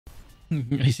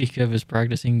I see Kev is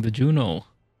practicing the Juno.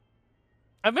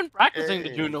 I've been practicing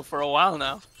the Juno for a while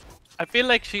now. I feel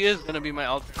like she is gonna be my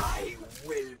ultimate.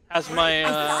 As my I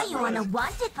saw you on a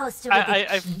wanted poster with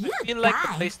I cute feel like the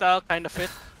guy. playstyle kind of fit.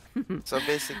 So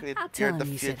basically, I'll you're tell the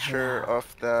him you said future hello.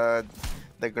 of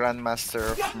the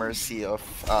Grandmaster of Mercy of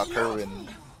Kerwin.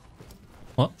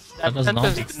 What? That does not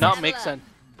sentence make did sense. not make sense.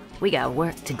 We got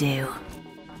work to do.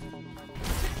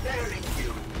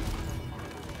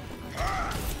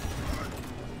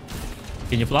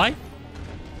 Can you fly?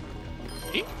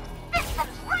 See?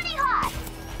 System's pretty hot.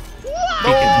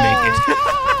 Make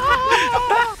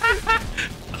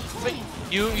it.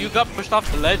 You got pushed off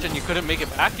the ledge and you couldn't make it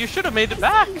back. You should have made it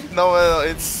back. No,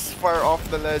 it's far off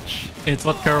the ledge. It's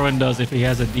what Kerwin does if he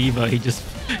has a diva.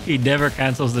 He never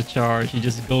cancels the charge. He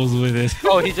just goes with it.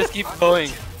 Oh, he just keeps going.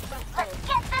 Let's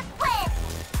get this win.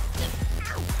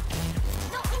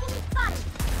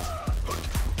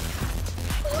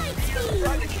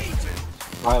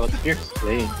 Wow, what's your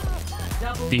saying?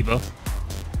 Diva.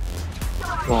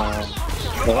 Wow.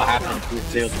 So what happened to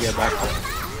was able to get back?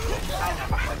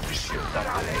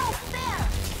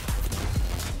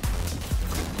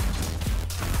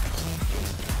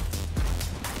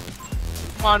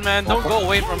 Come on, man, don't go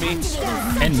away from me.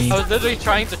 And me. I was literally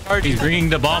trying to charge you. He's bringing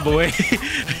the bomb away.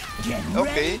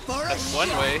 Okay. That's one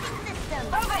way.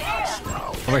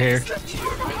 Over here.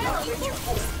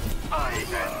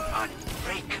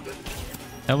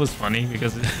 That was funny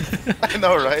because I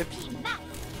know, right?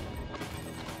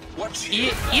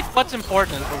 Eat what's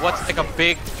important, but what's like a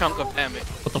big chunk of damage.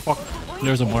 what the fuck?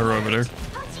 There's a mortar over there.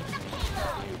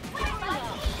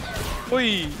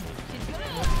 Oi.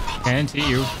 Can't see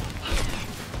you.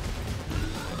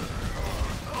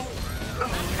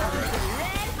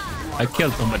 I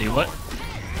killed somebody. What?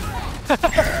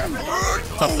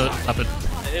 Stop it.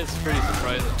 It is pretty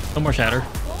surprising. No more shatter.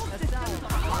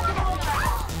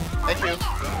 Thank you.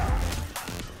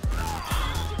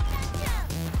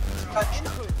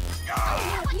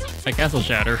 I canceled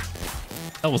shatter.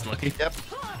 That was lucky. Yep.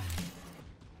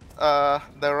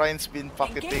 The Ryan's been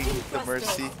pocketing the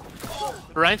Mercy.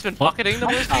 Ryan's been What? pocketing the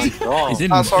Mercy. Oh, Is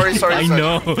it? Sorry. I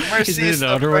know. Mercy Is it is the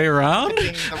other way around?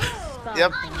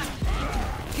 Yep.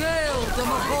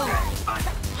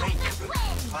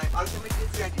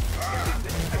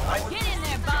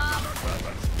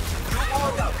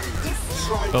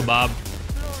 Go, Bob.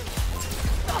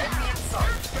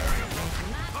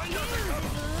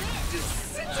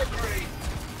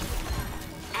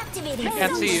 Activating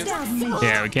Can't see you.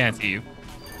 Yeah, we can't see you.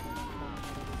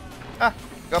 Ah,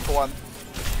 got one.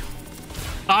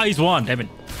 Ah, he's one. Damn it.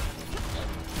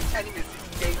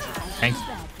 Thanks.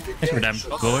 Thanks for them.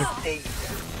 Go away.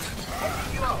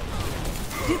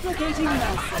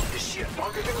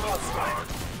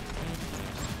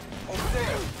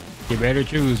 You better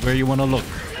choose where you want to look.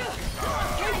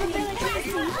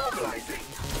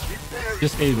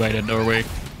 Just stay by the doorway.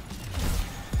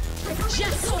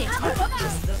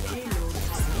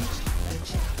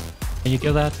 Can you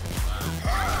kill that?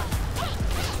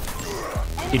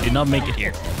 He did not make it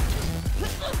here.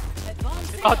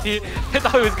 I thought he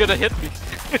was gonna hit me.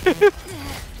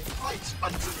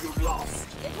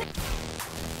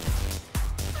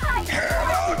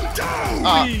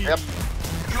 Ah, yep.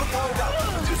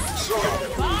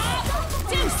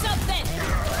 Do something.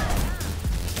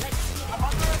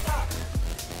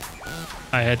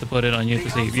 I had to put it on you to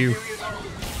save you.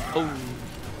 Oh.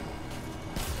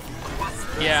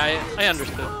 Yeah, I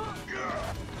understood.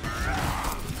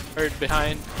 Heard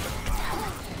behind.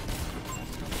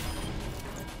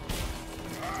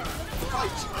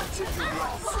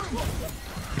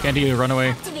 You can't either run away.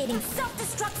 Activating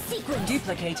self-destruct sequence.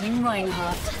 Duplicating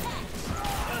Reinhardt.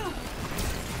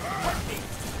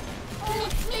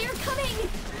 They're coming.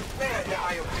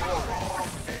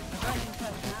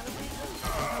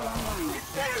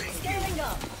 Scaling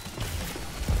up.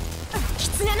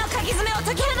 狐の鍵爪を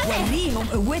解けるので وليهم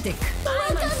قوتك.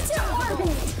 I'm done.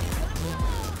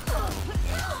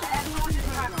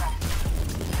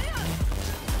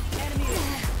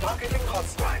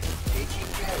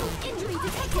 Injury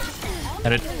detected.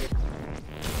 Had it.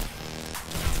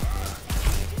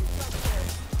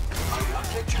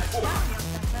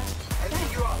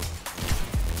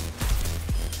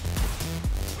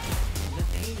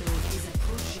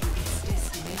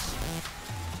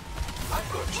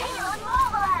 Payload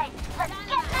mobilized. Let's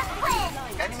get this win.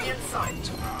 Enemy in sight.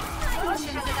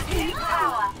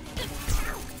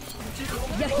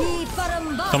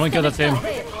 Someone kill that Sam.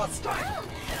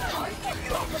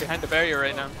 Behind the barrier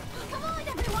right now.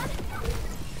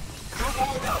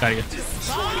 Got you.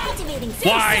 Activating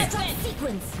Why? self-destruct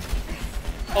sequence.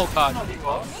 Oh god.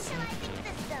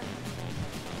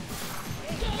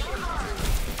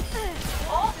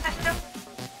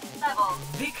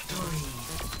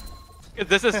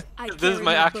 This is I this is carry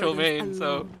my my actual burdens main,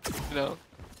 so alone. you know.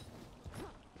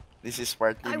 This is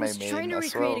partly I my was main trying to as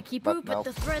recreate well, a keeper, but but now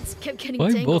the threads kept getting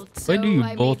Why tangled. both? Why do so you I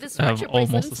made both this have structure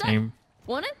almost bracelet the instead. same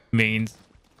Want it? mains?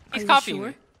 He's Are you copying sure?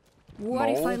 me. What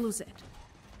if I No. lose it?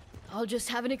 I'll just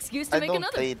have an excuse to I make don't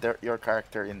another. play your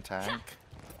character in tank.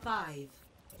 5,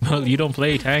 Well, you don't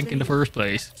play tank in the first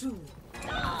place. 2.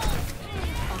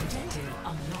 Objective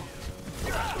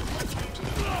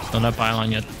unlocked. Don't have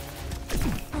pylon yet.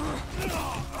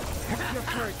 You're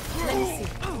hurt. Let me see.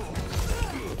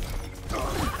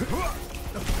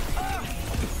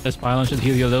 This pylon should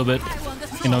heal you a little bit.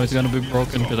 You know it's gonna be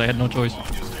broken because I had no choice.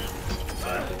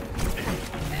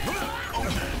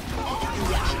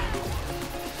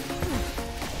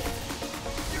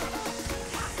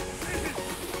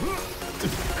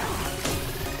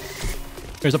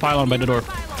 There's a pylon by the door.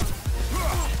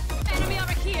 Enemy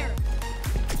over here.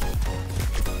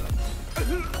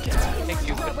 Thank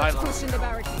you, good pylon. Push in the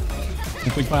barricade.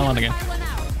 Quick pylon again. Pylon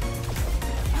out.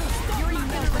 You're in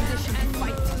no condition to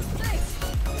fight.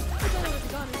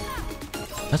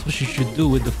 That's what you should do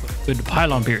with the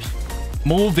pylon pierce.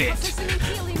 Move it.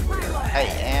 I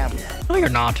am. No, you're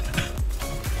not.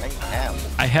 I am.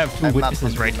 I have two I'm not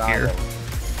witnesses right here. denial.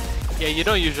 Yeah, you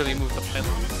don't usually move the pylon.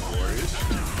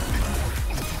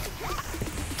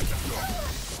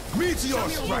 Meteor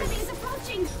strike! He's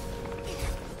approaching!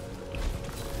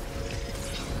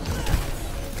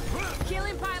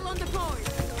 Killing pylon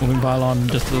deployed. Moving pylon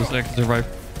just a sec to survive.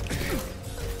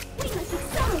 We must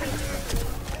accelerate!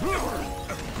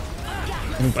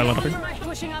 Moving pylon up here.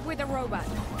 Pushing up with the robot.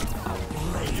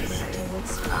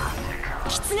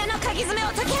 狐の鍵爪を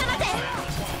解き放て Face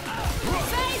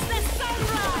the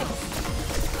sunrise.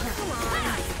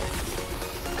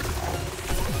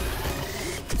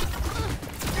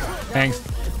 Thanks.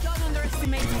 Don't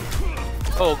underestimate me.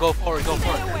 Oh, go forward, go Stay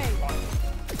forward. away.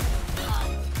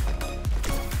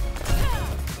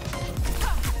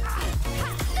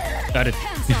 Got it.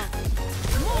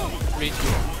 Reach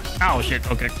you. Oh shit.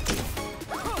 Okay.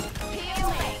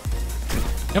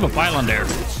 You have a pylon there.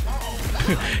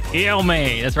 Heal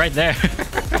me. That's right there.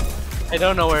 I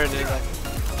don't know where it is.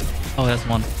 Oh, that's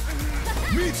one.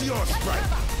 Meteor strike!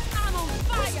 I'm on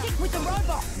fire. Stick with the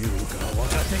robot.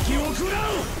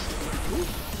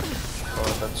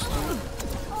 Oh, that's true.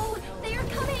 Oh, they are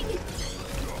coming!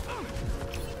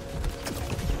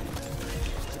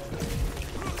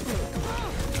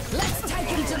 Let's take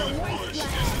him to the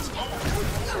wasteland.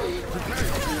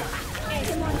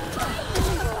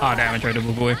 Ah, damn! I tried to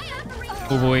move away.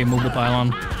 Move away. Move the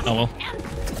pylon. Oh well.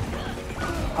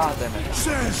 Ah, damn it.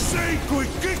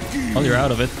 Well, you're out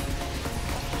of it.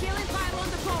 Killing pylon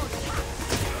deployed.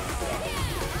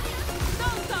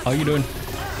 How you doing?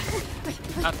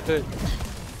 Not good.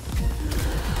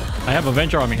 I have a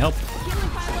venture on me. Help. Killing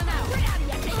pylon out.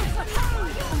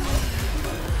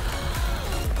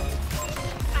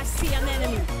 I see an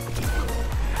enemy.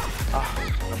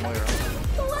 The Moira.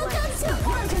 Welcome to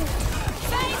Quantum!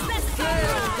 Face the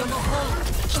sunrise.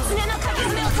 狐の鍵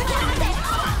爪を解き放て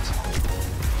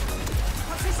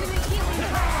Positioning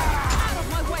healing. Out of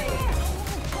my way.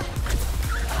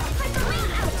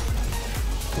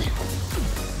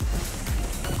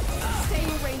 Stay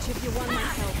in range if you want my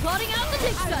help. Plotting out the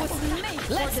dig stuff.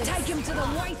 Let's take him to the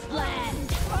wasteland.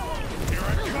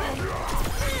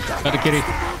 Got a kitty.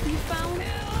 You found?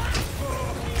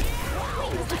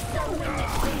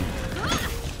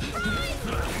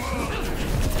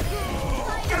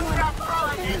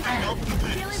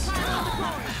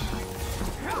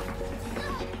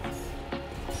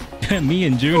 Me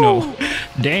and Juno.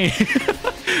 Dang.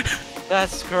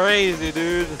 That's crazy,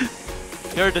 dude.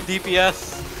 You're the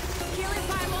DPS. Killing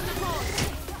pylon deployed.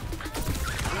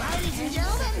 Ladies and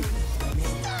gentlemen,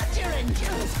 start your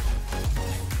engines!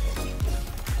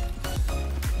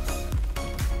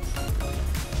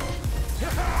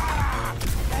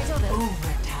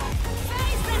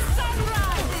 Face the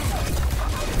sunrise.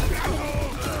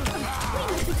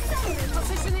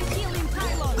 Positioning healing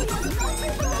pylon.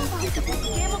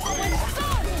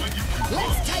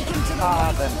 Let's take him to the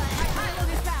Ah, then. pylon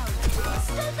is down.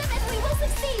 Stop them and we will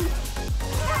succeed!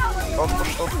 Don't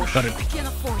push, don't push. Got it. I can't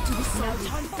afford to be slow.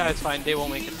 Yeah, it's fine. They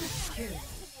won't make it.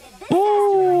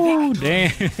 Ooh,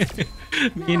 damn.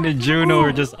 Me and the Juno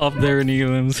are just up there in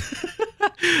elims.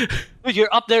 Dude,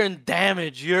 you're up there in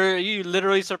damage. You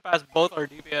literally surpassed both our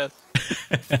DPS.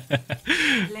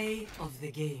 Play of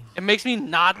the game. It makes me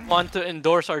not want to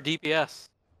endorse our DPS.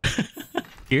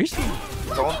 Pierce?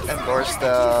 Don't endorse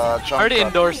the jump I already cut.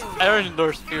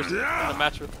 endorsed Pierce in the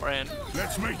match beforehand.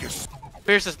 Let's make it!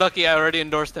 Pierce is lucky I already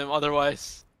endorsed him,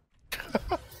 otherwise.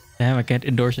 Damn, I can't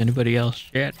endorse anybody else.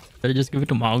 Shit. Better just give it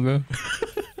to Malgo.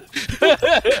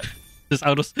 Just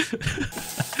out of